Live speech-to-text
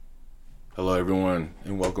Hello, everyone,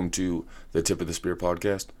 and welcome to the Tip of the Spear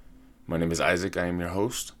podcast. My name is Isaac. I am your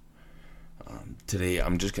host. Today,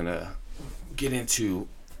 I'm just going to get into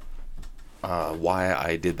why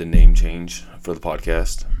I did the name change for the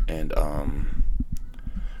podcast and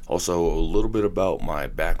also a little bit about my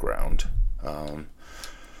background.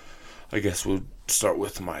 I guess we'll start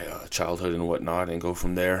with my childhood and whatnot and go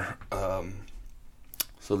from there.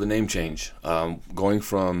 So, the name change, going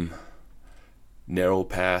from Narrow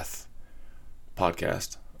Path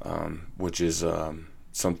podcast, which is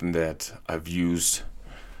something that I've used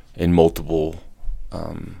in multiple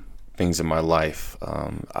things in my life.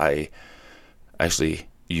 I actually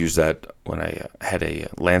used that when I had a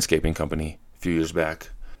landscaping company a few years back.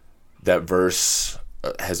 That verse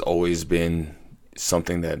has always been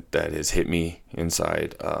something that has hit me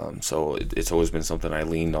inside. So it's always been something I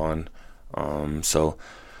leaned on. So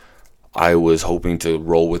I was hoping to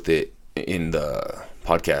roll with it in the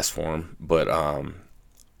podcast form, but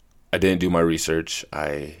I didn't do my research.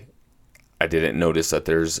 I didn't notice that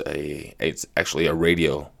it's actually a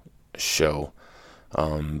radio show,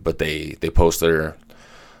 but they post their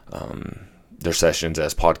sessions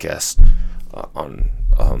as podcasts on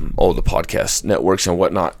all the podcast networks and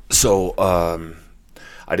whatnot. So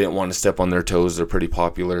I didn't want to step on their toes. They're pretty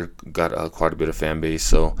popular, got quite a bit of fan base.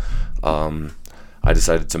 So I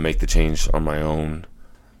decided to make the change on my own.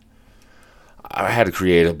 I had to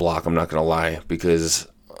create a block, I'm not going to lie, because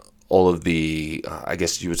all of the, I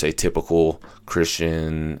guess you would say, typical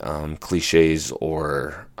Christian cliches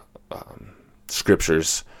or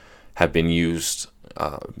scriptures have been used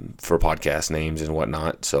for podcast names and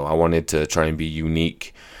whatnot. So I wanted to try and be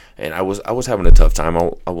unique, and I was having a tough time.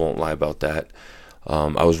 I won't lie about that.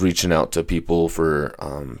 I was reaching out to people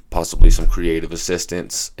for possibly some creative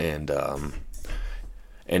assistance, and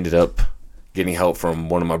ended up getting help from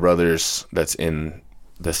one of my brothers that's in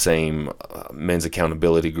the same men's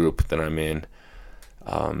accountability group that I'm in.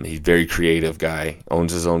 He's a very creative guy,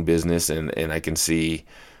 owns his own business, and I can see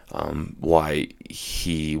why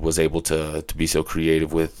he was able to be so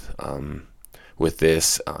creative with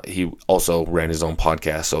this. He also ran his own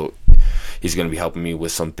podcast, so he's going to be helping me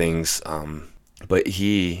with some things. But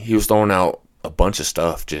he was throwing out a bunch of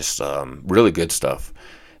stuff, just really good stuff.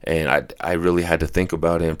 And I really had to think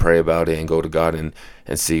about it and pray about it and go to God and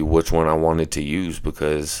see which one I wanted to use,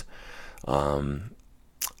 because I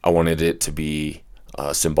wanted it to be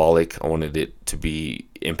symbolic. I wanted it to be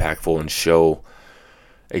impactful and show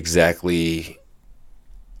exactly,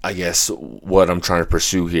 I guess, what I'm trying to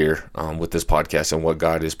pursue here with this podcast and what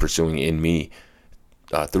God is pursuing in me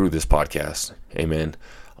through this podcast. Amen.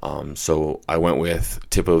 So I went with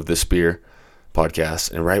Tip of the Spear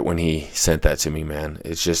podcast, and right when he sent that to me, man,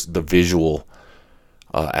 it's just the visual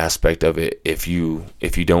aspect of it. If you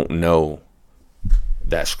don't know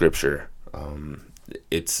that scripture,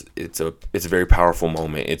 it's a very powerful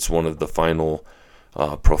moment. It's one of the final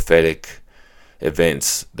prophetic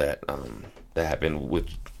events that happened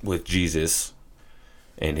with Jesus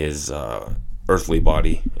and his earthly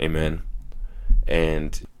body. Amen.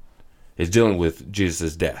 And it's dealing with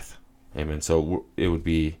Jesus' death. Amen. So it would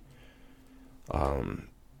be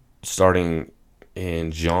starting in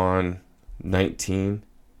John 19,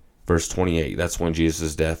 verse 28. That's when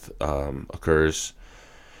Jesus' death occurs.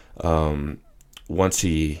 Once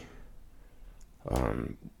he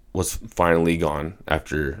was finally gone,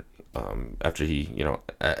 after he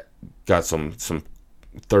got some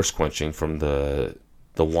thirst quenching from the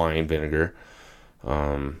wine vinegar,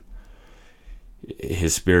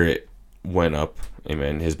 his spirit went up.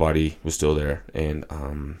 Amen. His body was still there, and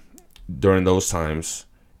during those times,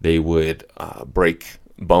 they would break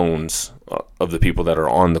bones of the people that are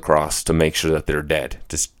on the cross to make sure that they're dead.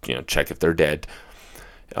 Just check if they're dead.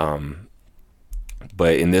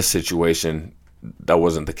 But in this situation, that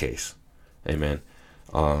wasn't the case. Amen.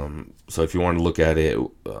 So if you want to look at it,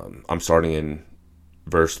 I'm starting in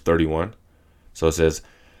verse 31. So it says,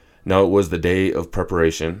 "Now it was the day of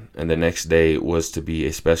preparation, and the next day was to be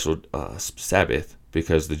a special Sabbath,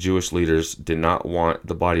 because the Jewish leaders did not want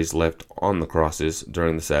the bodies left on the crosses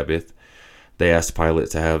during the Sabbath. They asked Pilate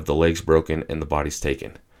to have the legs broken and the bodies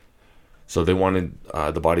taken." So they wanted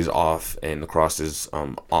the bodies off and the crosses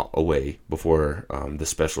away before the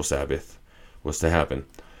special Sabbath was to happen.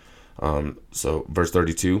 So verse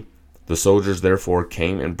 32, "The soldiers therefore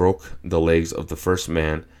came and broke the legs of the first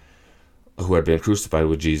man who had been crucified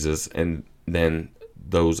with Jesus, and then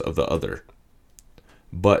those of the other.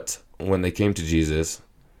 But when they came to Jesus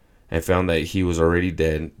and found that he was already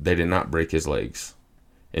dead, they did not break his legs.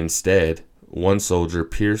 Instead, one soldier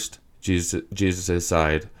pierced Jesus'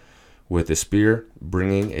 side with a spear,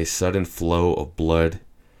 bringing a sudden flow of blood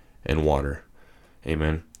and water.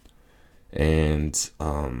 Amen. And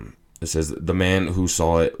it says the man who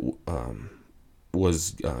saw it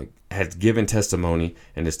had given testimony,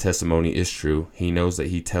 and his testimony is true. He knows that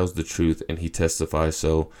he tells the truth, and he testifies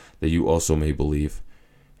so that you also may believe.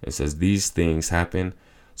 It says these things happen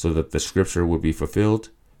so that the scripture will be fulfilled,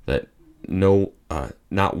 that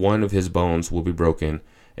not one of his bones will be broken.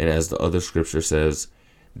 And as the other scripture says,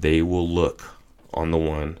 they will look on the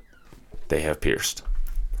one they have pierced.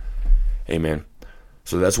 Amen.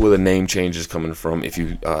 So that's where the name change is coming from. If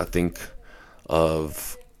you think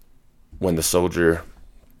of when the soldier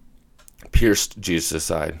pierced Jesus'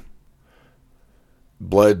 side,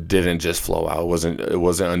 blood didn't just flow out. It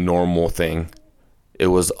wasn't a normal thing. It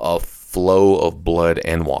was a flow of blood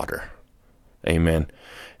and water. Amen.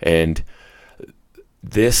 And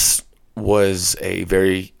this was a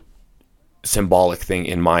very symbolic thing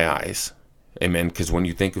in my eyes. Amen. Because when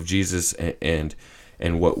you think of Jesus and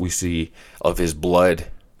what we see of his blood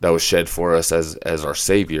that was shed for us as our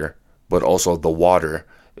Savior, but also the water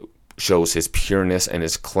shows his pureness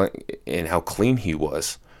and how clean he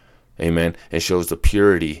was. Amen. It shows the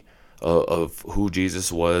purity of who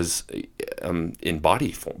Jesus was in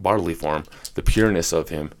bodily form, the pureness of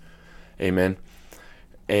him. Amen.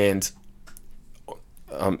 And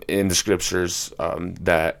in the scriptures,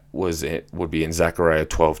 that would be in Zechariah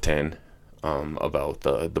 12:10, about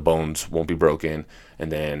the bones won't be broken,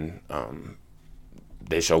 and then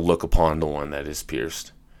they shall look upon the one that is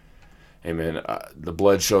pierced. Amen. The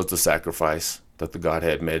blood shows the sacrifice that the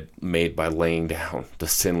Godhead made by laying down the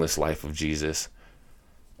sinless life of Jesus.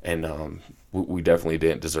 And we definitely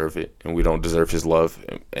didn't deserve it, and we don't deserve his love.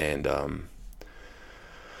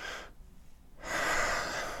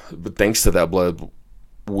 But thanks to that blood,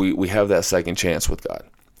 we have that second chance with God.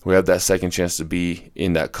 We have that second chance to be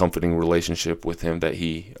in that comforting relationship with him that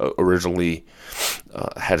he originally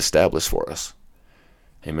had established for us.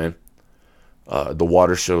 Amen. The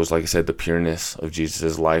water shows, like I said, the pureness of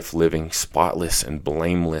Jesus' life, living spotless and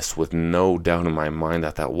blameless, with no doubt in my mind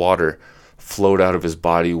that water flowed out of his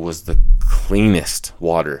body was the cleanest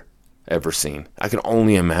water ever seen. I can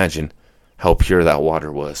only imagine how pure that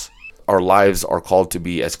water was. Our lives are called to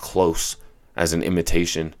be as close as an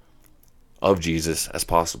imitation of Jesus as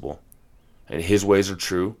possible. And his ways are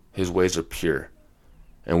true. His ways are pure.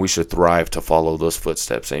 And we should thrive to follow those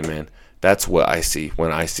footsteps. Amen. That's what I see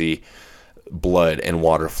when I see blood and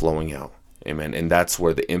water flowing out. Amen. And that's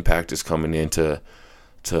where the impact is coming into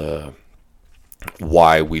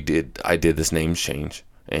why I did this name change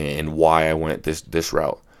and why I went this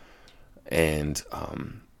route. And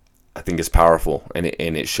I think it's powerful, and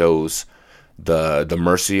it shows the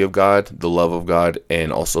mercy of God, the love of God,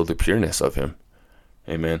 and also the pureness of him.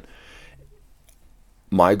 Amen.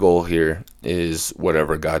 My goal here is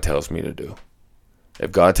whatever God tells me to do.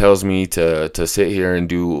 If God tells me to sit here and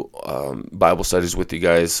do Bible studies with you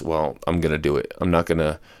guys, well, I'm gonna do it. I'm not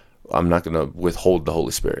gonna withhold the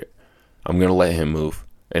Holy Spirit. I'm gonna let him move.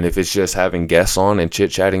 And if it's just having guests on and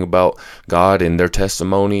chit-chatting about God and their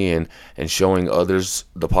testimony and showing others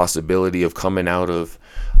the possibility of coming out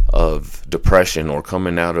of depression or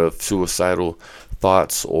coming out of suicidal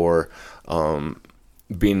thoughts or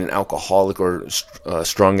being an alcoholic or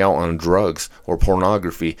strung out on drugs or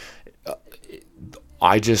pornography,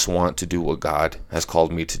 I just want to do what God has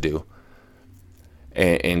called me to do.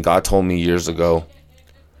 And God told me years ago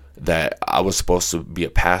that I was supposed to be a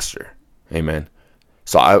pastor. Amen.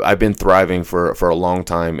 So I've been thriving for a long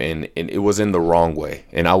time, and it was in the wrong way.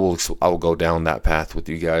 And I will go down that path with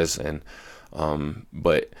you guys. And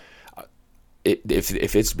but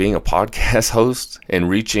if it's being a podcast host and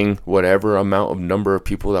reaching whatever amount of number of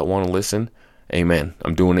people that want to listen, amen.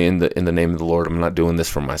 I'm doing it in the name of the Lord. I'm not doing this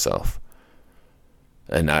for myself.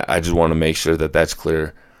 And I just want to make sure that that's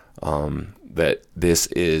clear, that this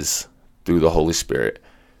is through the Holy Spirit.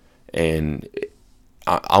 And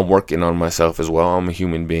I'm working on myself as well. I'm a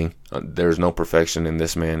human being. There's no perfection in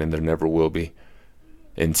this man, and there never will be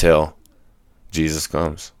until Jesus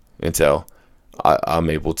comes, until I'm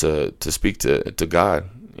able to speak to God,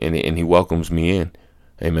 and he welcomes me in.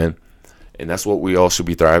 Amen. And that's what we all should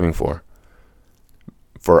be thriving for.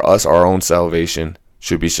 For us, our own salvation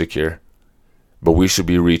should be secure. But we should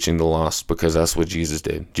be reaching the lost, because that's what Jesus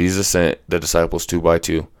did. Jesus sent the disciples 2 by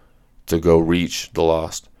 2 to go reach the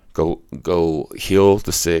lost, go heal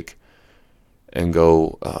the sick, and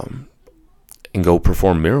go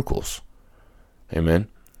perform miracles. Amen.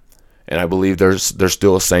 And I believe there's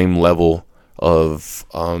still a same level of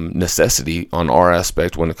necessity on our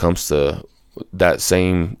aspect when it comes to that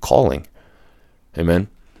same calling. Amen.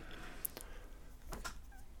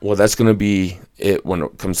 Well, that's going to be it when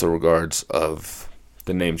it comes to regards of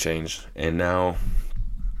the name changed. And now,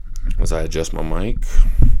 as I adjust my mic,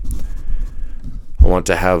 I want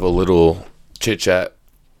to have a little chit chat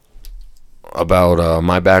about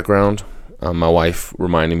my background. My wife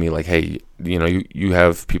reminded me, like, hey, you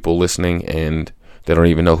have people listening and they don't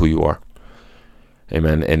even know who you are.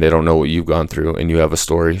 Amen. And they don't know what you've gone through, and you have a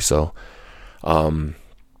story. So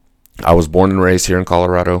I was born and raised here in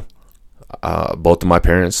Colorado. Both of my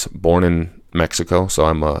parents born in Mexico, so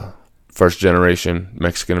I'm a first generation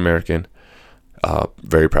Mexican American.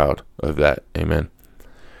 Very proud of that. Amen.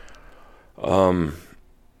 I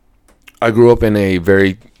grew up in a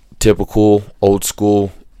very typical old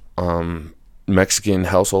school Mexican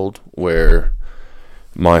household where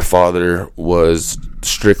my father was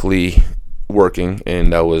strictly working,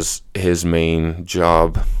 and that was his main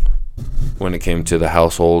job when it came to the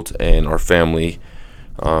household and our family.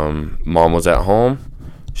 Mom was at home.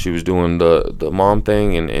 She was doing the mom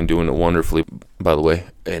thing and doing it wonderfully, by the way.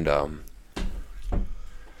 And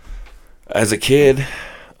as a kid,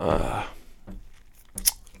 my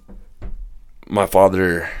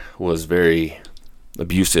father was very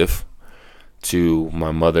abusive to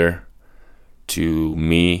my mother, to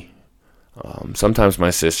me, sometimes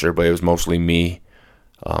my sister, but it was mostly me.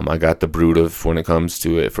 I got the brood of when it comes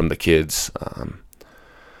to it from the kids.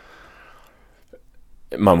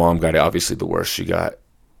 My mom got it obviously the worst. She got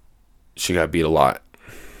beat a lot,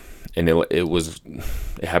 and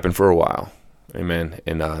it happened for a while. Amen.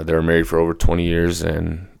 And they were married for over 20 years,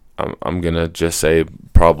 and I'm gonna just say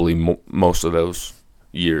probably most of those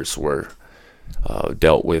years were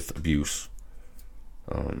dealt with abuse.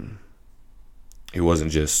 He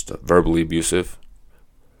wasn't just verbally abusive.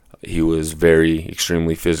 He was very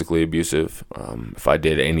extremely physically abusive. If I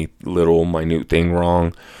did any little minute thing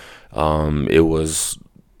wrong, it was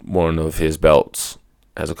one of his belts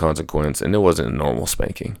as a consequence, and it wasn't a normal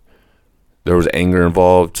spanking. There was anger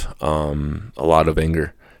involved, a lot of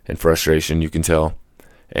anger and frustration, you can tell.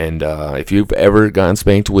 And if you've ever gotten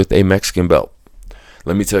spanked with a Mexican belt,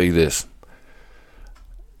 let me tell you this.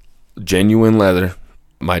 Genuine leather.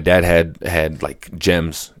 My dad had like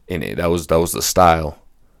gems in it. That was the style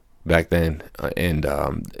back then, and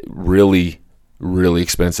really, really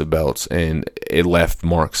expensive belts. And it left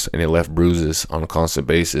marks and it left bruises on a constant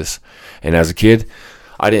basis. And as a kid,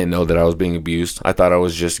 I didn't know that I was being abused. I thought I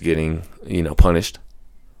was just getting, punished.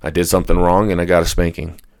 I did something wrong and I got a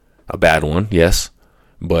spanking. A bad one, yes,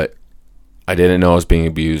 but I didn't know I was being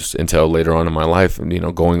abused until later on in my life.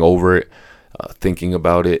 And, going over it, thinking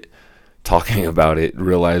about it, talking about it,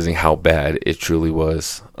 realizing how bad it truly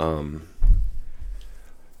was.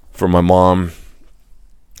 For my mom,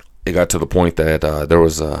 it got to the point that there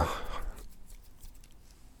was a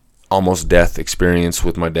almost death experience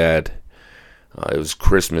with my dad. It was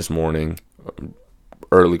Christmas morning,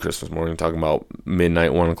 early Christmas morning, talking about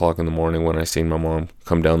midnight, 1 o'clock in the morning, when I seen my mom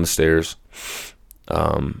come down the stairs.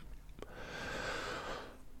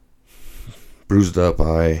 Bruised up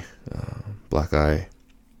eye, black eye,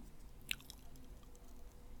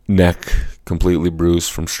 neck completely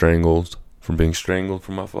bruised from being strangled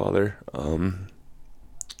from my father.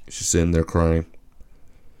 She's sitting there crying.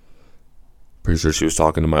 Pretty sure she was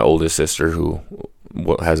talking to my oldest sister, who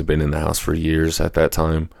hasn't been in the house for years at that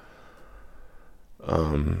time.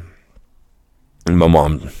 And my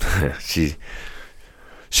mom, she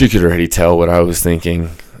could already tell what I was thinking.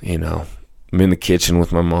 I'm in the kitchen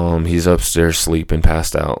with my mom. He's upstairs sleeping,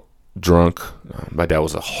 passed out, drunk. My dad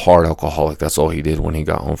was a hard alcoholic. That's all he did when he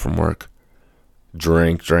got home from work.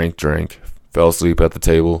 Drank. Fell asleep at the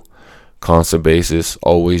table. Constant basis.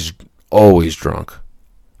 Always drunk.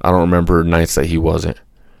 I don't remember nights that he wasn't.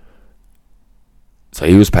 So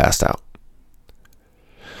he was passed out.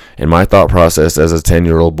 And my thought process as a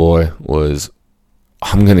 10-year-old boy was,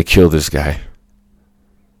 I'm going to kill this guy.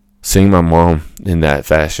 Seeing my mom in that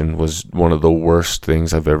fashion was one of the worst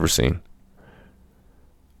things I've ever seen.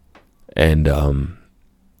 And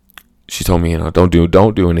she told me,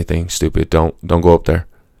 don't do anything stupid. Don't go up there.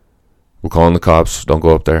 We're calling the cops. Don't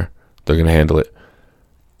go up there. They're going to handle it.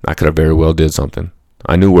 I could have very well did something.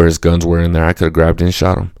 I knew where his guns were in there. I could have grabbed it and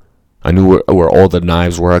shot him. I knew where all the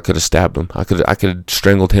knives were. I could have stabbed him. I could have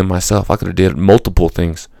strangled him myself. I could have did multiple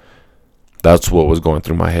things. That's what was going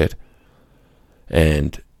through my head.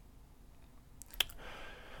 And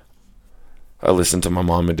I listened to my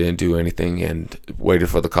mom and didn't do anything and waited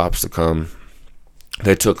for the cops to come.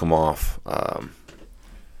 They took him off.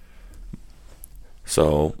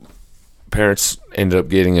 So parents ended up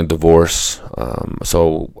getting a divorce.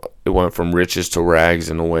 So it went from riches to rags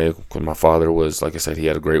in a way. When my father was, like I said, he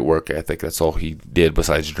had a great work ethic. That's all he did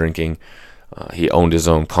besides drinking. He owned his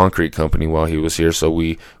own concrete company while he was here. So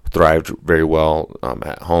we thrived very well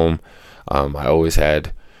at home. I always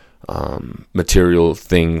had material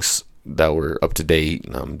things that were up to date,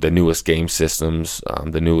 the newest game systems,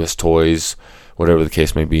 the newest toys, whatever the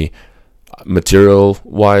case may be. Material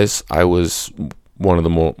wise, I was one of the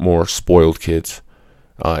more spoiled kids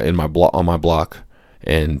on my block,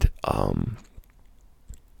 and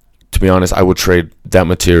to be honest, I would trade that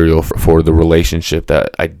material for the relationship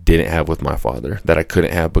that I didn't have with my father, that I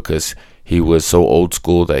couldn't have because he was so old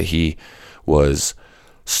school, that he was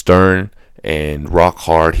stern and rock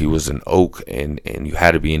hard. He was an oak, and you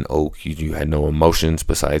had to be an oak. You had no emotions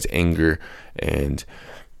besides anger, and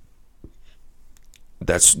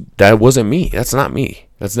that wasn't me. That's not me.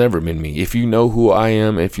 That's never been me. If you know who I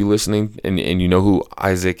am, if you're listening and you know who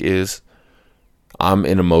Isaac is, I'm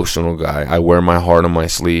an emotional guy. I wear my heart on my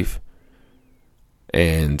sleeve,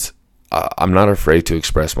 and I'm not afraid to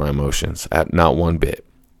express my emotions, not one bit.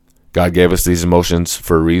 God gave us these emotions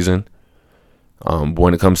for a reason.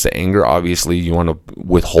 When it comes to anger, obviously you want to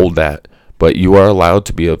withhold that, but you are allowed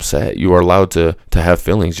to be upset. You are allowed to have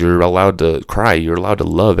feelings. You're allowed to cry. You're allowed to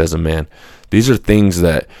love as a man. These are things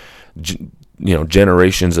that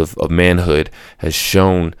generations of manhood has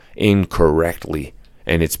shown incorrectly,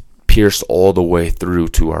 and it's pierced all the way through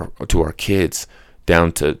to our kids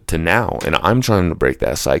down to now. And I'm trying to break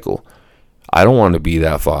that cycle. I don't want to be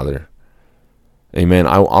that father. Amen.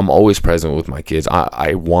 I'm always present with my kids.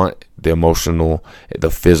 I want the emotional,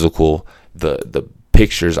 the physical, the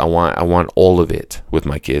pictures. I want all of it with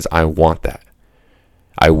my kids. I want that.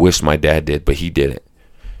 I wish my dad did, but he didn't.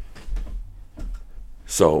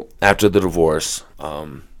 So after the divorce,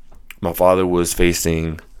 my father was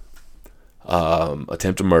facing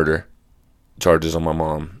attempted murder charges on my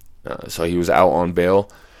mom. So he was out on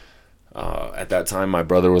bail. At that time, my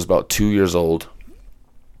brother was about 2 years old.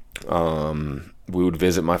 We would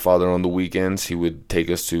visit my father on the weekends. He would take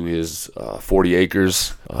us to his 40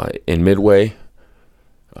 acres in Midway.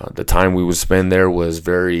 The time we would spend there was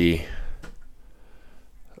very...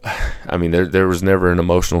 I mean, there was never an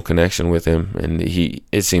emotional connection with him, and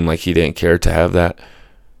it seemed like he didn't care to have that.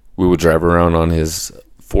 We would drive around on his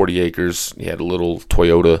 40 acres. He had a little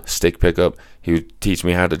Toyota stick pickup. He would teach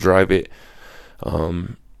me how to drive it.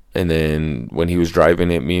 And then when he was driving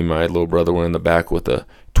it, me and my little brother were in the back with a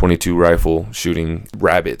 .22 rifle shooting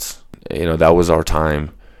rabbits. That was our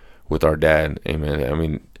time with our dad. Amen. I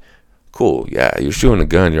mean, cool. Yeah, you're shooting a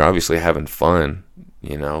gun. You're obviously having fun,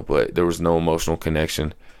 but there was no emotional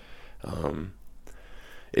connection.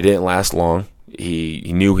 It didn't last long.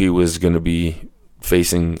 He knew he was going to be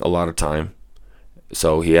facing a lot of time.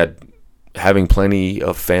 So having plenty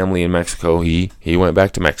of family in Mexico, he went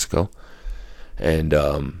back to Mexico. And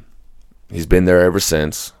he's been there ever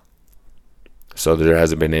since. So there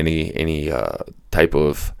hasn't been any type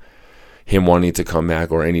of him wanting to come back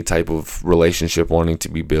or any type of relationship wanting to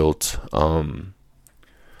be built.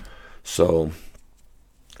 So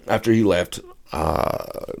after he left,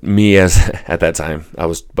 me at that time, I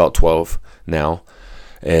was about 12 now.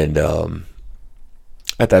 And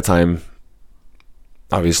at that time,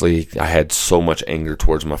 obviously, I had so much anger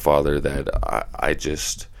towards my father that I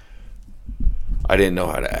didn't know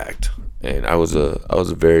how to act, and I was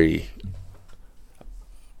a very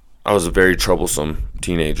troublesome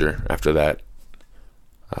teenager. After that,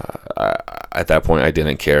 at that point, I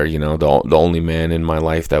didn't care. The only man in my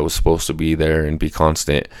life that was supposed to be there and be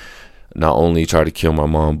constant, not only try to kill my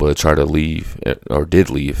mom, but try to leave, or did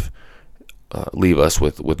leave us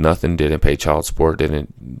with nothing. Didn't pay child support.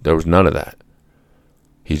 There was none of that.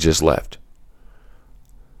 He just left.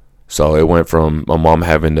 So it went from my mom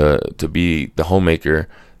having to be the homemaker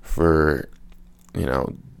for,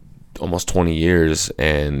 almost 20 years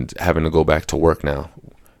and having to go back to work now.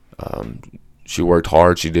 She worked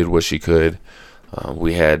hard. She did what she could.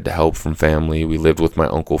 We had help from family. We lived with my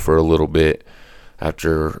uncle for a little bit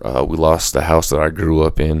after we lost the house that I grew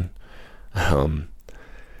up in.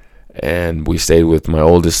 And we stayed with my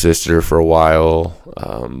oldest sister for a while.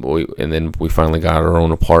 And then we finally got our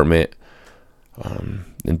own apartment.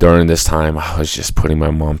 And during this time, I was just putting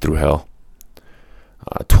my mom through hell.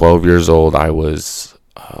 12 years old,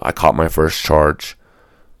 I caught my first charge,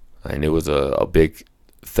 and it was a big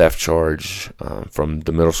theft charge from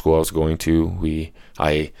the middle school I was going to.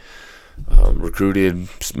 I recruited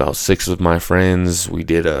about 6 of my friends. We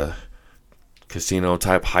did a casino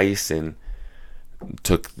type heist and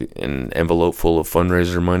took an envelope full of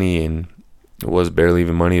fundraiser money, and it was barely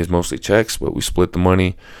even money. It was mostly checks, but we split the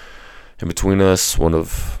money. And between us, one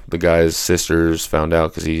of the guy's sisters found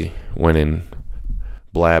out because he went and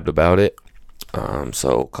blabbed about it.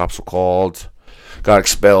 So cops were called, got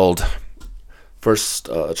expelled. First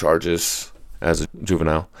charges as a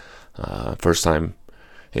juvenile. First time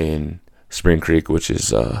in Spring Creek, which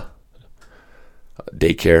is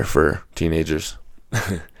daycare for teenagers.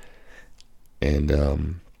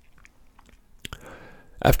 And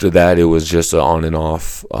after that, it was just on and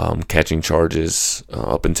off, catching charges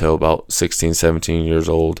up until about 16, 17 years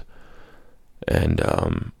old. And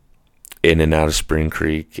in and out of Spring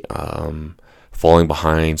Creek, falling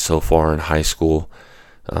behind so far in high school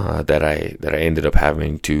that I ended up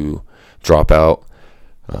having to drop out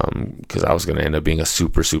because I was going to end up being a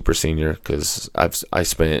super senior, because I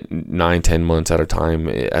spent 9-10 months at a time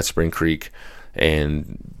at Spring Creek,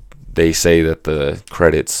 and they say that the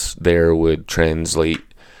credits there would translate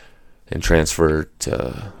and transfer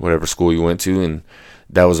to whatever school you went to, and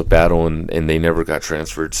that was a battle, and they never got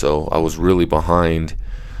transferred, so I was really behind.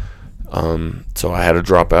 So I had to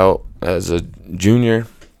drop out as a junior,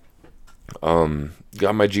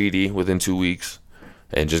 got my GED within 2 weeks,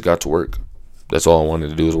 and just got to work. That's all I wanted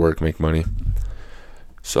to do, was work, make money.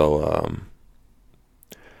 So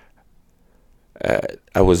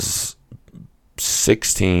I was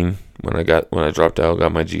 16 when I dropped out,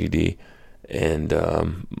 got my GED, and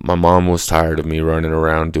my mom was tired of me running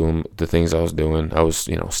around doing the things I was doing. I was,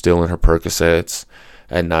 stealing her Percocets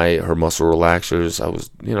at night, her muscle relaxers. I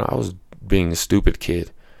was being a stupid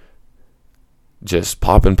kid, just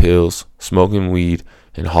popping pills, smoking weed,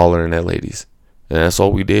 and hollering at ladies, and that's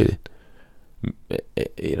all we did.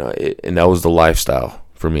 And that was the lifestyle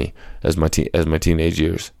for me as my teenage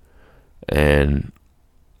years, and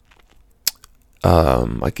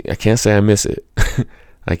I can't say I miss it.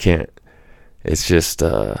 I can't. It's just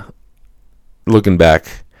looking back,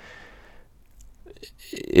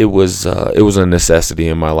 it was a necessity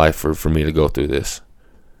in my life for me to go through this,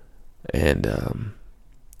 and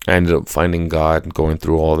I ended up finding God going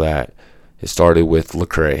through all that. It started with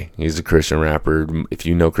Lecrae. He's a Christian rapper. If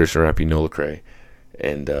you know Christian rap, you know Lecrae.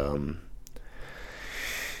 And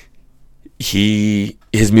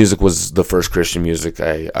his music was the first Christian music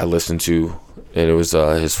I listened to, and it was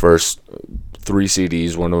his first 3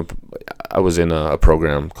 CDs. I was in a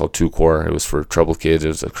program called 2 Core. It was for troubled kids. It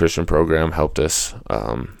was a Christian program. Helped us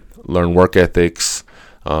learn work ethics,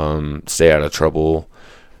 stay out of trouble.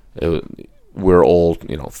 We're all,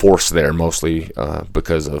 forced there mostly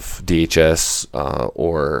because of DHS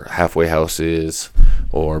or halfway houses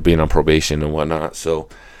or being on probation and whatnot. So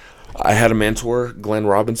I had a mentor, Glenn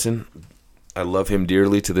Robinson. I love him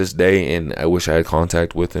dearly to this day, and I wish I had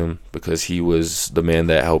contact with him, because he was the man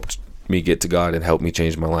that helped me get to God and helped me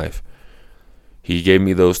change my life. He gave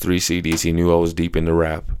me those 3 CDs. He knew I was deep into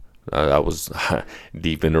rap. I was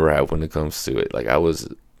deep into rap when it comes to it. Like, I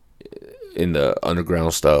was in the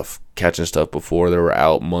underground stuff, catching stuff before they were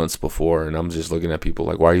out, months before, and I'm just looking at people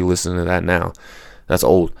like, why are you listening to that now? That's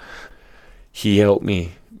old. He helped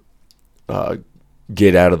me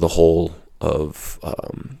get out of the hole of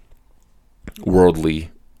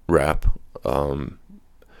worldly rap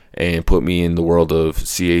and put me in the world of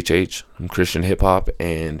CHH, Christian hip hop,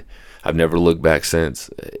 and I've never looked back since.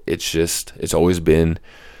 It's always been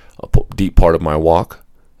a deep part of my walk,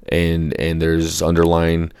 and there's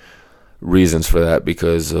underlying reasons for that,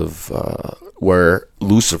 because of where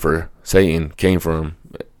Lucifer, Satan, came from.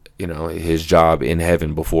 His job in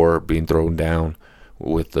heaven before being thrown down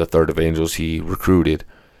with the third of angels he recruited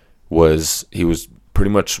he was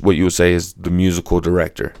pretty much what you would say is the musical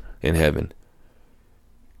director in heaven.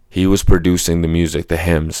 He was producing the music, the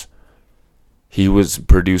hymns. He was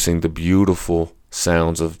producing the beautiful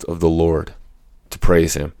sounds of the Lord to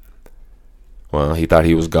praise him. Well, he thought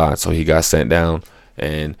he was God, so he got sent down.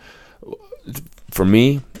 And for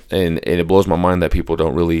me, and it blows my mind that people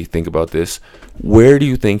don't really think about this, where do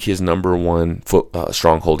you think his number one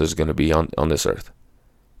stronghold is going to be on this earth?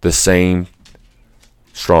 The same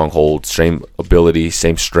stronghold, same ability,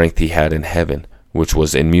 same strength he had in heaven, which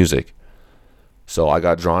was in music. So I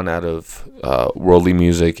got drawn out of worldly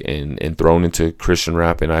music and thrown into Christian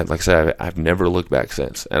rap, and I've never looked back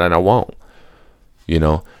since, and I won't.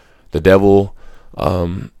 The devil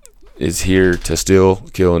is here to steal,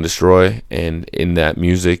 kill, and destroy, and in that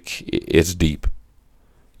music, it's deep.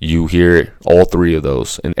 You hear all 3 of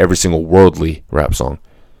those in every single worldly rap song.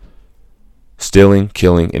 Stealing,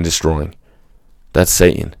 killing, and destroying. That's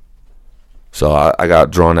Satan. So I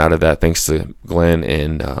got drawn out of that thanks to Glenn,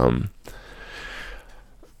 and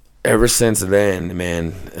ever since then,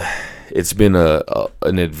 man, it's been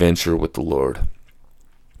an adventure with the Lord.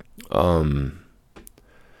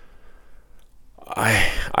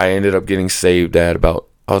 I ended up getting saved at about,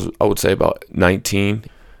 I would say about 19,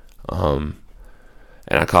 and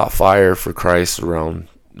I caught fire for Christ around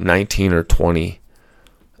 19 or 20,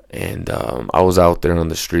 and I was out there on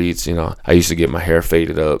the streets. I used to get my hair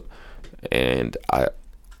faded up, And I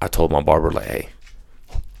told my barber, like, hey,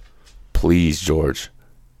 please, George,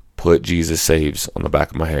 put Jesus Saves on the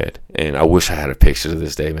back of my head. And I wish I had a picture to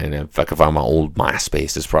this day, man. If I could find my old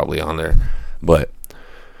MySpace, it's probably on there. But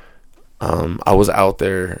I was out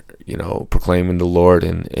there, proclaiming the Lord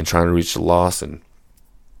and trying to reach the lost and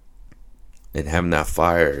having that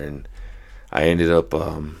fire. And I ended up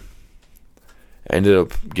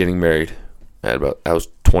getting married I was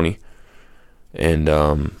 20, and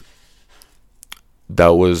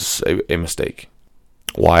that was a mistake.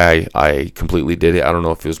 Why I completely did it, I don't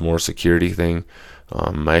know if it was more a security thing.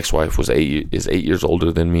 My ex-wife is 8 years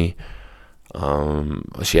older than me.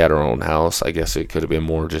 She had her own house. I guess it could have been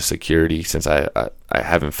more just security, since I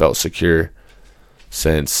haven't felt secure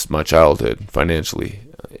since my childhood financially,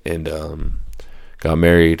 and got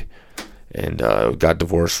married and got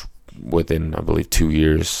divorced within, I believe, 2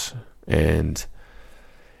 years. And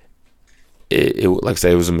it like I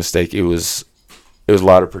say, it was a mistake. It was a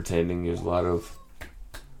lot of pretending. It was a lot of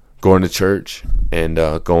going to church and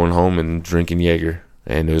going home and drinking Jaeger.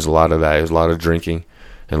 And it was a lot of that. It was a lot of drinking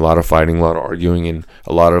and a lot of fighting, a lot of arguing, and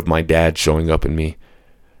a lot of my dad showing up in me.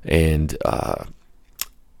 And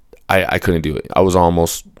I couldn't do it. I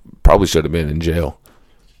was probably should have been in jail,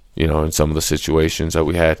 in some of the situations that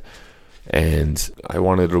we had. And I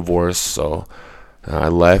wanted a divorce, so I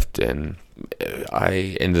left, and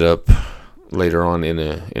I ended up later on in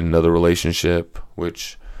another relationship,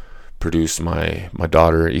 which produced my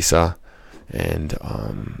daughter Isa. And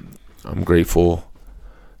I'm grateful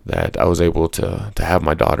that I was able to have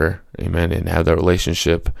my daughter, amen, and have that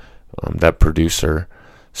relationship that produced her.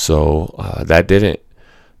 So that didn't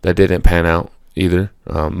pan out either.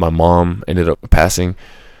 My mom ended up passing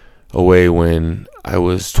away when I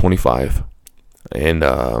was 25, and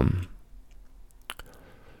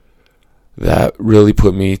that really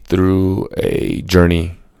put me through a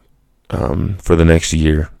journey for the next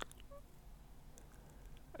year.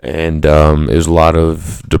 And it was a lot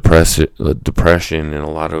of depression and a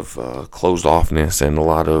lot of closed offness and a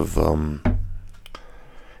lot of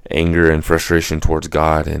anger and frustration towards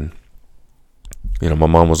God. And my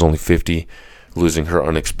mom was only 50, losing her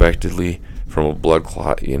unexpectedly from a blood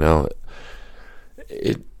clot. It'll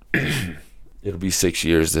be 6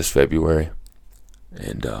 years this February,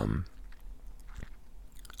 and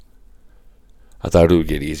I thought it would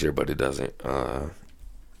get easier, but it doesn't.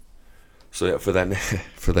 So yeah, for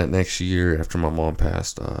that next year after my mom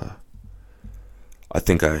passed, I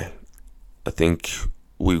think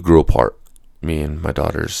we grew apart, me and my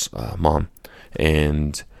daughter's mom,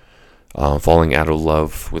 and falling out of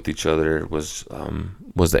love with each other was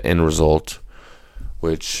the end result,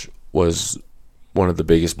 which was one of the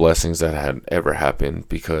biggest blessings that had ever happened,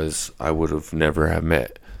 because I would have never have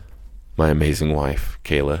met my amazing wife,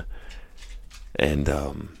 Kayla. And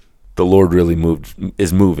the Lord really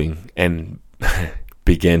is moving and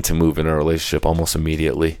began to move in our relationship almost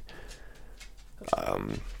immediately.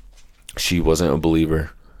 She wasn't a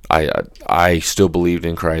believer. I still believed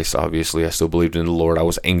in Christ, obviously. I still believed in the Lord. I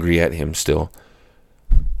was angry at him still.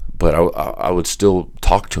 But I would still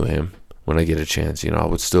talk to him when I get a chance. I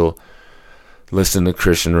would still listen to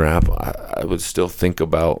Christian rap. I would still think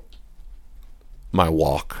about my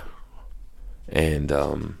walk. And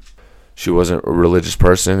she wasn't a religious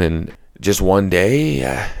person. And just one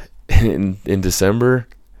day in December,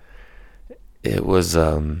 it was,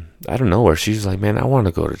 I don't know, where she's like, man, I want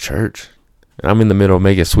to go to church. And I'm in the middle of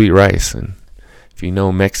making sweet rice. And if you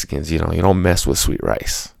know Mexicans, you don't mess with sweet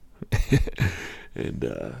rice. And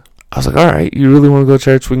I was like, all right, you really want to go to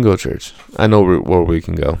church? We can go to church. I know where we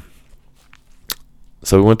can go.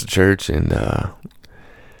 So we went to church, and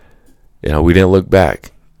we didn't look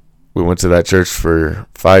back. We went to that church for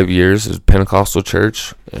 5 years. It was a Pentecostal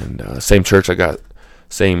church, and same church I guess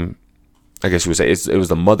you would say it was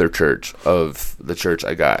the mother church of the church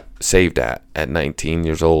I got saved at 19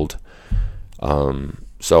 years old.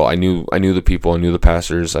 So I knew the people, I knew the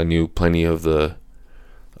pastors, I knew plenty of the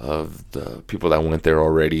people that went there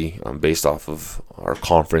already, based off of our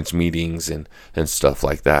conference meetings and stuff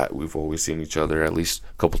like that. We've always seen each other at least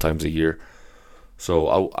a couple times a year.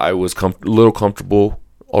 So I was a little comfortable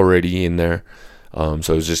already in there. So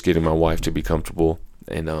I was just getting my wife to be comfortable,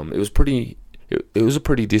 and it was a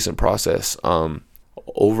pretty decent process.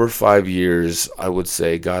 Over 5 years, I would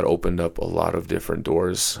say God opened up a lot of different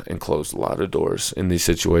doors and closed a lot of doors in these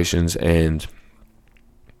situations. And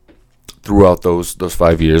throughout those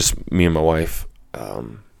 5 years, me and my wife,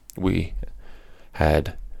 we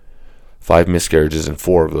had 5 miscarriages in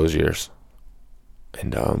 4 of those years.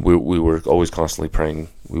 And we were always constantly praying.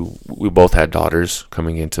 We both had daughters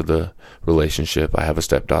coming into the relationship. I have a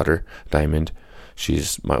stepdaughter, Diamond,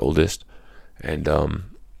 She's my oldest. And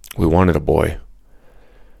we wanted a boy.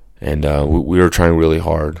 And we were trying really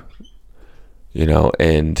hard,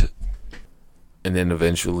 and then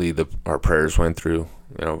eventually our prayers went through,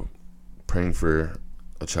 praying for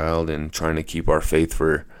a child and trying to keep our faith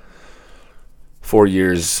for 4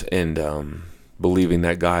 years, and believing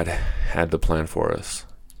that God had the plan for us.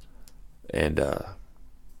 And it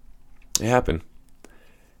happened.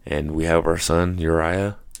 And we have our son,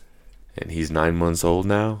 Uriah, and he's 9 months old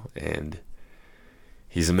now, and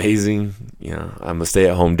he's amazing. I'm a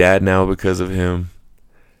stay-at-home dad now because of him.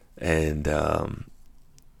 And,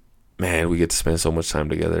 man, we get to spend so much time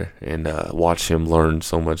together and watch him learn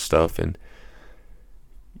so much stuff. And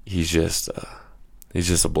he's just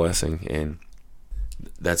a blessing. And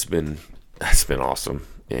that's been awesome.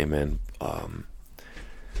 Amen.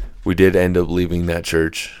 We did end up leaving that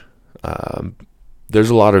church. There's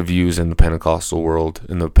a lot of views in the Pentecostal world,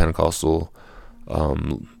 in the Pentecostal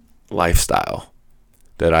lifestyle,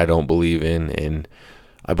 that I don't believe in, and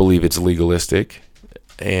I believe it's legalistic,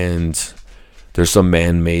 and there's some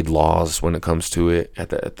man-made laws when it comes to it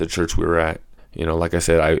at the church we were at. Like I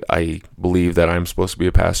said, I believe that I'm supposed to be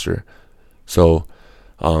a pastor, so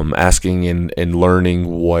asking and learning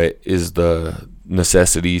what is the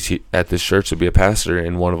necessities at this church to be a pastor,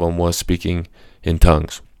 and one of them was speaking in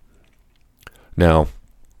tongues. Now,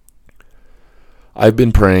 I've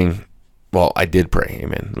been praying. Well, I did pray,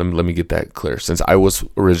 amen. Let me get that clear. Since I was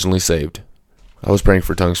originally saved, I was praying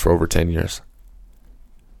for tongues for over 10 years.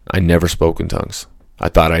 I never spoke in tongues. I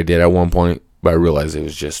thought I did at one point, but I realized it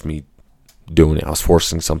was just me doing it. I was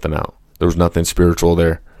forcing something out. There was nothing spiritual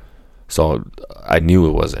there. So I knew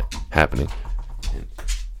it wasn't happening.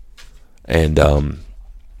 And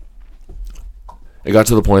it got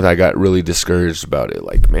to the point that I got really discouraged about it.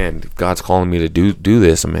 Like, man, if God's calling me to do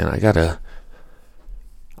this, man,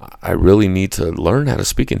 I really need to learn how to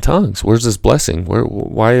speak in tongues. Where's this blessing?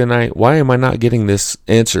 Why am I not getting this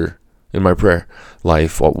answer in my prayer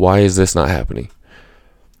life? Why is this not happening?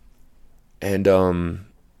 And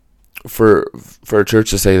for a church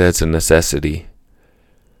to say that's a necessity,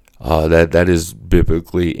 that is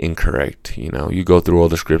biblically incorrect. You go through all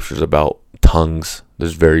the scriptures about tongues.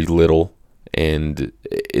 There's very little, and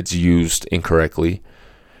it's used incorrectly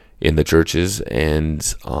in the churches,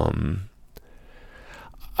 and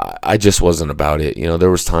I just wasn't about it. There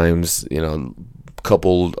was times,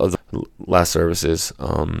 couple of the last services,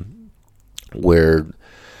 where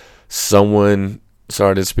someone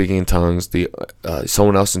started speaking in tongues,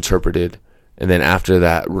 someone else interpreted, and then after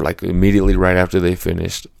that, like immediately right after they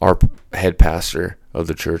finished, our head pastor of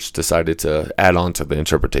the church decided to add on to the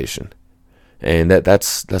interpretation, and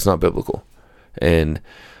that's not biblical. And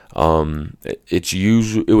it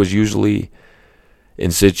was usually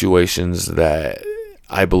in situations that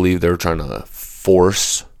I believe they were trying to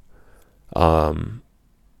force.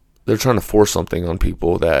 They're trying to force something on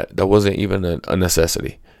people that wasn't even a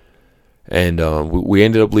necessity. And we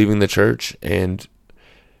ended up leaving the church, and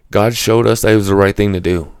God showed us that it was the right thing to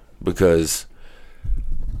do, because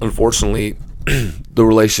unfortunately, the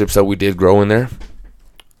relationships that we did grow in there,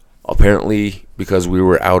 apparently because we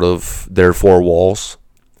were out of their four walls,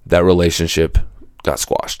 that relationship got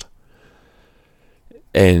squashed.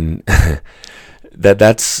 And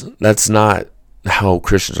that's not how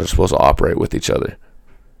Christians are supposed to operate with each other.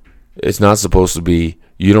 It's not supposed to be,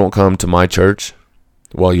 you don't come to my church,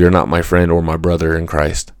 well, you're not my friend or my brother in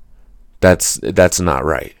Christ. That's not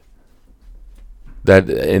right.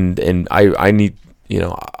 I need,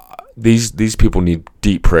 these people need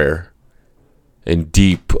deep prayer and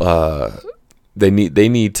deep. They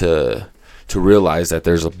need to realize that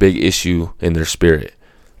there's a big issue in their spirit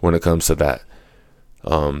when it comes to that.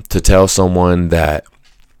 To tell someone that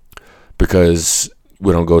because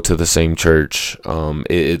we don't go to the same church,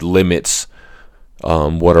 it limits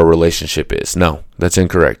what our relationship is. No, that's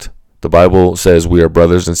incorrect. The Bible says we are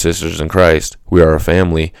brothers and sisters in Christ. We are a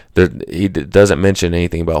family. He doesn't mention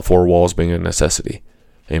anything about four walls being a necessity.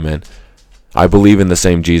 Amen. I believe in the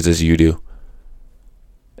same Jesus you do.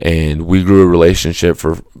 And we grew a relationship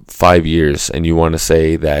for 5 years, and you want to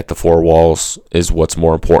say that the four walls is what's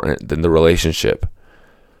more important than the relationship.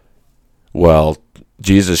 Well,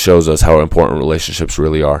 Jesus shows us how important relationships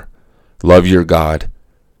really are. Love your God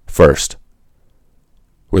first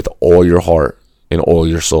with all your heart and all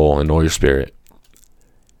your soul and all your spirit.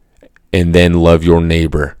 And then love your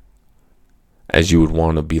neighbor as you would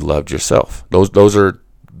want to be loved yourself. Those are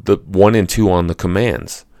the 1 and 2 on the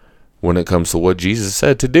commands when it comes to what Jesus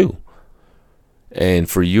said to do. And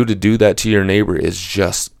for you to do that to your neighbor is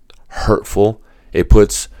just hurtful. It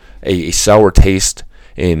puts a sour taste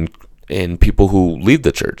in in people who leave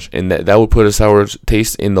the church, and that would put a sour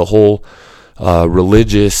taste in the whole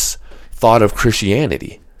religious thought of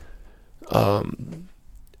Christianity.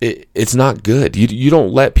 It's not good. You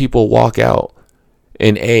don't let people walk out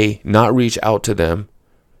and A, not reach out to them,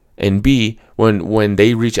 and B, when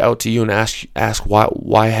they reach out to you and ask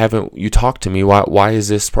why haven't you talked to me? Why is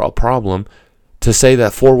this a problem? To say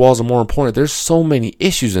that 4 walls are more important. There's so many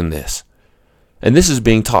issues in this. And this is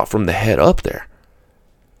being taught from the head up there.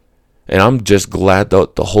 And I'm just glad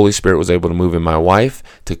that the Holy Spirit was able to move in my wife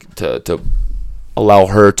to allow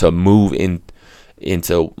her to move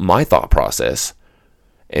into my thought process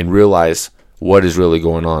and realize what is really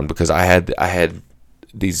going on, because I had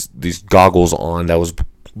these goggles on that was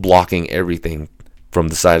blocking everything from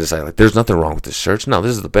the side to side. Like, there's nothing wrong with this church. No,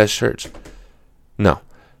 this is the best church. No.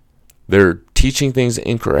 They're teaching things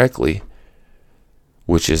incorrectly,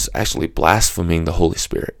 which is actually blaspheming the Holy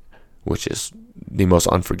Spirit, which is the most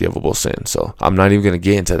unforgivable sin. So I'm not even going to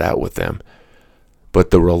get into that with them.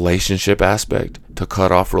 But the relationship aspect, to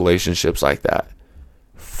cut off relationships like that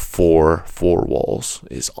for 4 walls,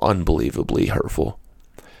 is unbelievably hurtful.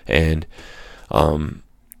 And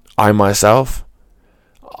I myself,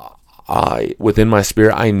 within my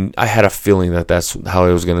spirit, I had a feeling that that's how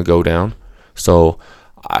it was going to go down. So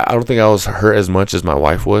I don't think I was hurt as much as my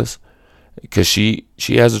wife was, because she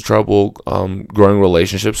has a trouble growing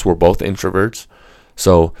relationships. We're both introverts.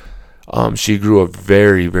 So she grew a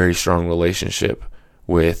very, very strong relationship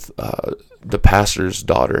with the pastor's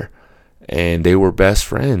daughter, and they were best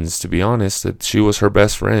friends. To be honest, that she was her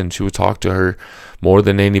best friend. She would talk to her more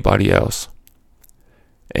than anybody else.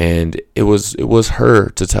 And it was her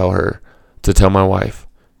to tell my wife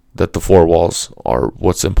that the 4 walls are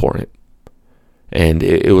what's important. And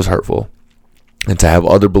it was hurtful. And to have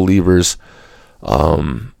other believers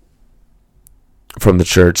from the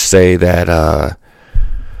church say that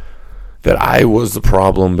I was the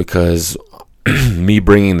problem because me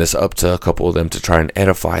bringing this up to a couple of them to try and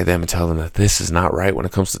edify them and tell them that this is not right when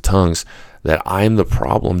it comes to tongues, that I'm the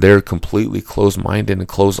problem. They're completely closed-minded and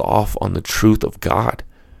closed off on the truth of God.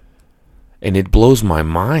 And it blows my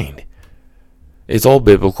mind. It's all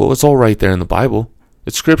biblical. It's all right there in the Bible.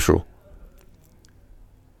 It's scriptural.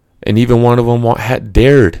 And even one of them had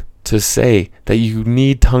dared to say that you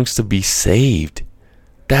need tongues to be saved.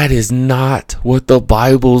 That is not what the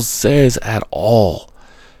Bible says at all.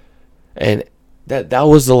 And that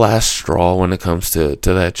was the last straw when it comes to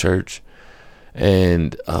that church.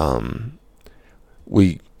 And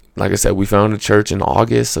like I said, we found a church in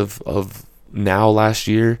August of now last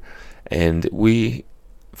year, and we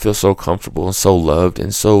feel so comfortable and so loved,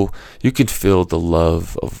 and so you can feel the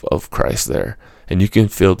love of Christ there. And you can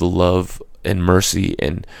feel the love and mercy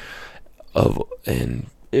and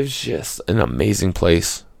it's just an amazing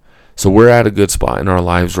place. So we're at a good spot in our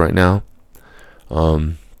lives right now.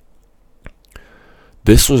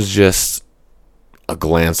 This was just a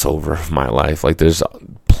glance over of my life. Like, there's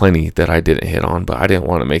plenty that I didn't hit on, but I didn't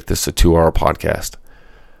want to make this a 2-hour podcast.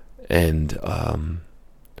 And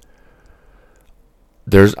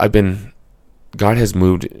God has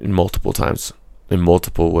moved in multiple times, in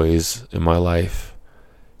multiple ways in my life,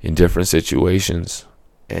 in different situations,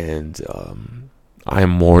 and I am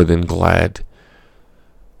more than glad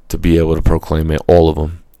to be able to proclaim it, all of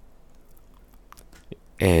them.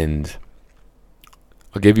 And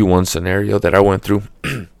I'll give you one scenario that I went through.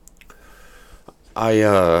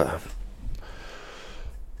 I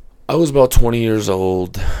was about 20 years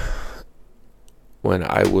old when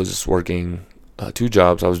I was working 2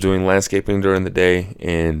 jobs. I was doing landscaping during the day,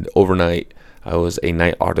 and overnight I was a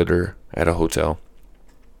night auditor at a hotel.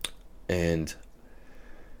 And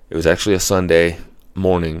it was actually a Sunday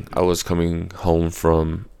morning. I was coming home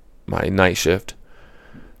from my night shift.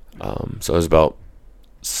 So it was about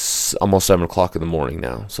almost 7 o'clock in the morning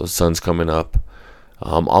now. So the sun's coming up.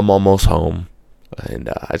 I'm almost home. And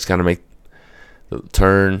I just got to make the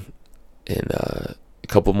turn. And a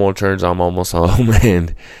couple more turns, I'm almost home.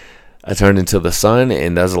 And I turned into the sun.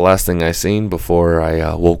 And that's the last thing I seen before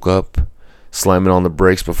I woke up, slamming on the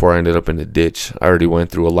brakes before I ended up in the ditch. I already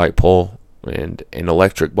went through a light pole and an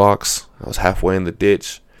electric box. I was halfway in the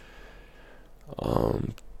ditch.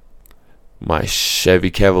 My Chevy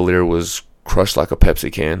Cavalier was crushed like a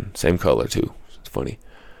Pepsi can. Same color too. It's funny.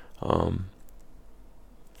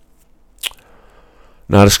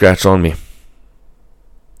 Not a scratch on me.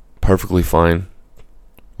 Perfectly fine.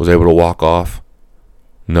 Was able to walk off.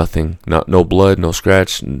 Nothing. No blood, no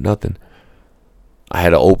scratch, nothing. I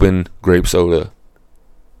had an open grape soda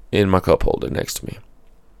in my cup holder next to me.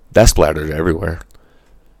 That splattered everywhere.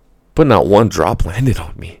 But not one drop landed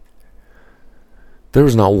on me. There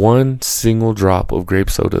was not one single drop of grape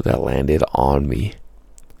soda that landed on me.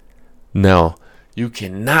 Now, you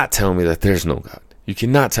cannot tell me that there's no God. You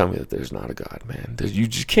cannot tell me that there's not a God, man. You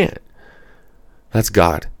just can't. That's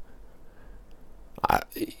God.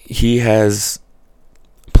 He has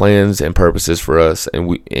plans and purposes for us, and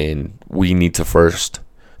we need to first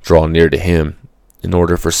draw near to Him in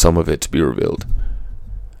order for some of it to be revealed.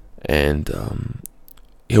 And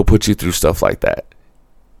He'll put you through stuff like that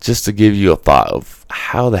just to give you a thought of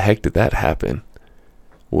how the heck did that happen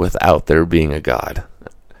without there being a God.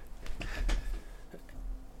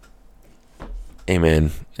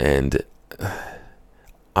 Amen. And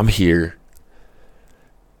I'm here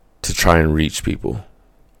to try and reach people.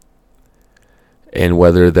 And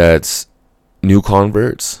whether that's new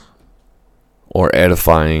converts or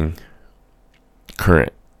edifying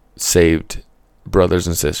current saved brothers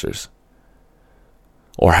and sisters,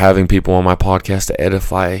 or having people on my podcast to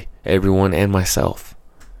edify everyone and myself,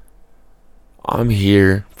 I'm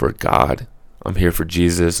here for God. I'm here for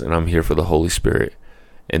Jesus, and I'm here for the Holy Spirit.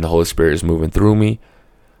 And the Holy Spirit is moving through me.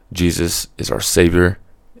 Jesus is our Savior,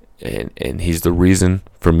 and He's the reason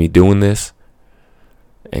for me doing this.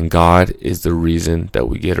 And God is the reason that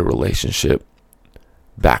we get a relationship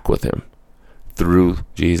back with Him through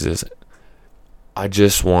Jesus. I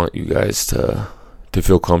just want you guys to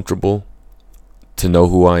feel comfortable, to know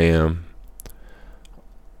who I am.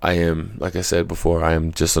 I am, like I said before, I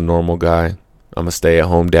am just a normal guy. I'm a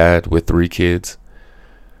stay-at-home dad with 3 kids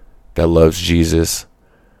that loves Jesus,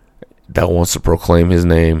 that wants to proclaim His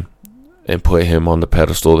name and put Him on the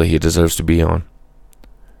pedestal that He deserves to be on.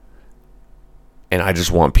 And I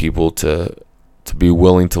just want people to be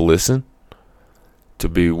willing to listen, to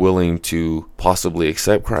be willing to possibly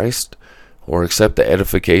accept Christ or accept the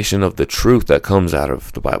edification of the truth that comes out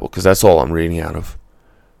of the Bible, because that's all I'm reading out of.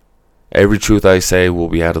 Every truth I say will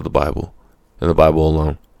be out of the Bible and the Bible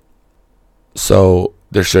alone. So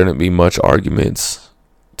there shouldn't be much arguments,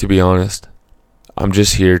 to be honest. I'm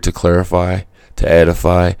just here to clarify, to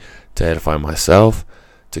edify myself,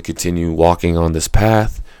 to continue walking on this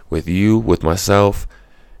path with you, with myself,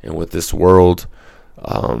 and with this world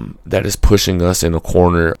that is pushing us in a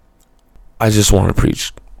corner. I just want to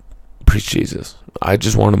preach Jesus. I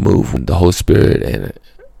just want to move with the Holy Spirit, and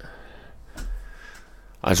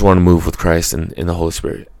I just want to move with Christ and the Holy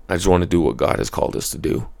Spirit. I just want to do what God has called us to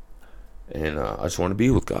do, and I just want to be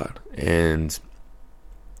with God. And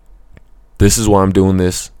this is why I'm doing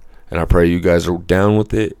this, and I pray you guys are down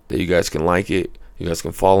with it, that you guys can like it, you guys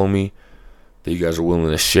can follow me, that you guys are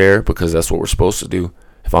willing to share, because that's what we're supposed to do.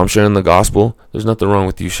 If I'm sharing the gospel, there's nothing wrong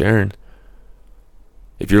with you sharing.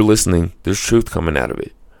 If you're listening, there's truth coming out of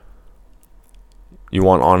it. You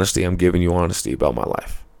want honesty, I'm giving you honesty about my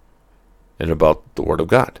life and about the Word of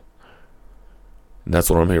God. And that's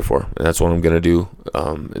what I'm here for, and that's what I'm going to do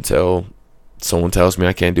until someone tells me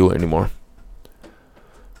I can't do it anymore.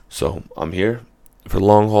 So I'm here for the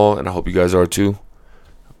long haul, and I hope you guys are too.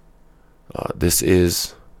 This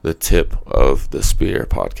is the tip of the spear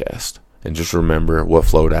podcast. And just remember what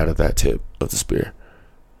flowed out of that tip of the spear.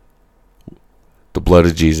 The blood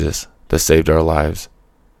of Jesus that saved our lives,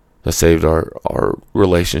 that saved our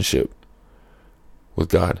relationship with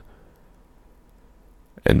God.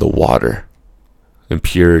 And the water and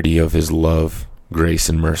purity of His love, grace,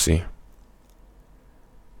 and mercy.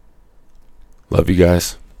 Love you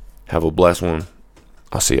guys. Have a blessed one.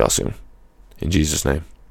 I'll see y'all soon. In Jesus' name.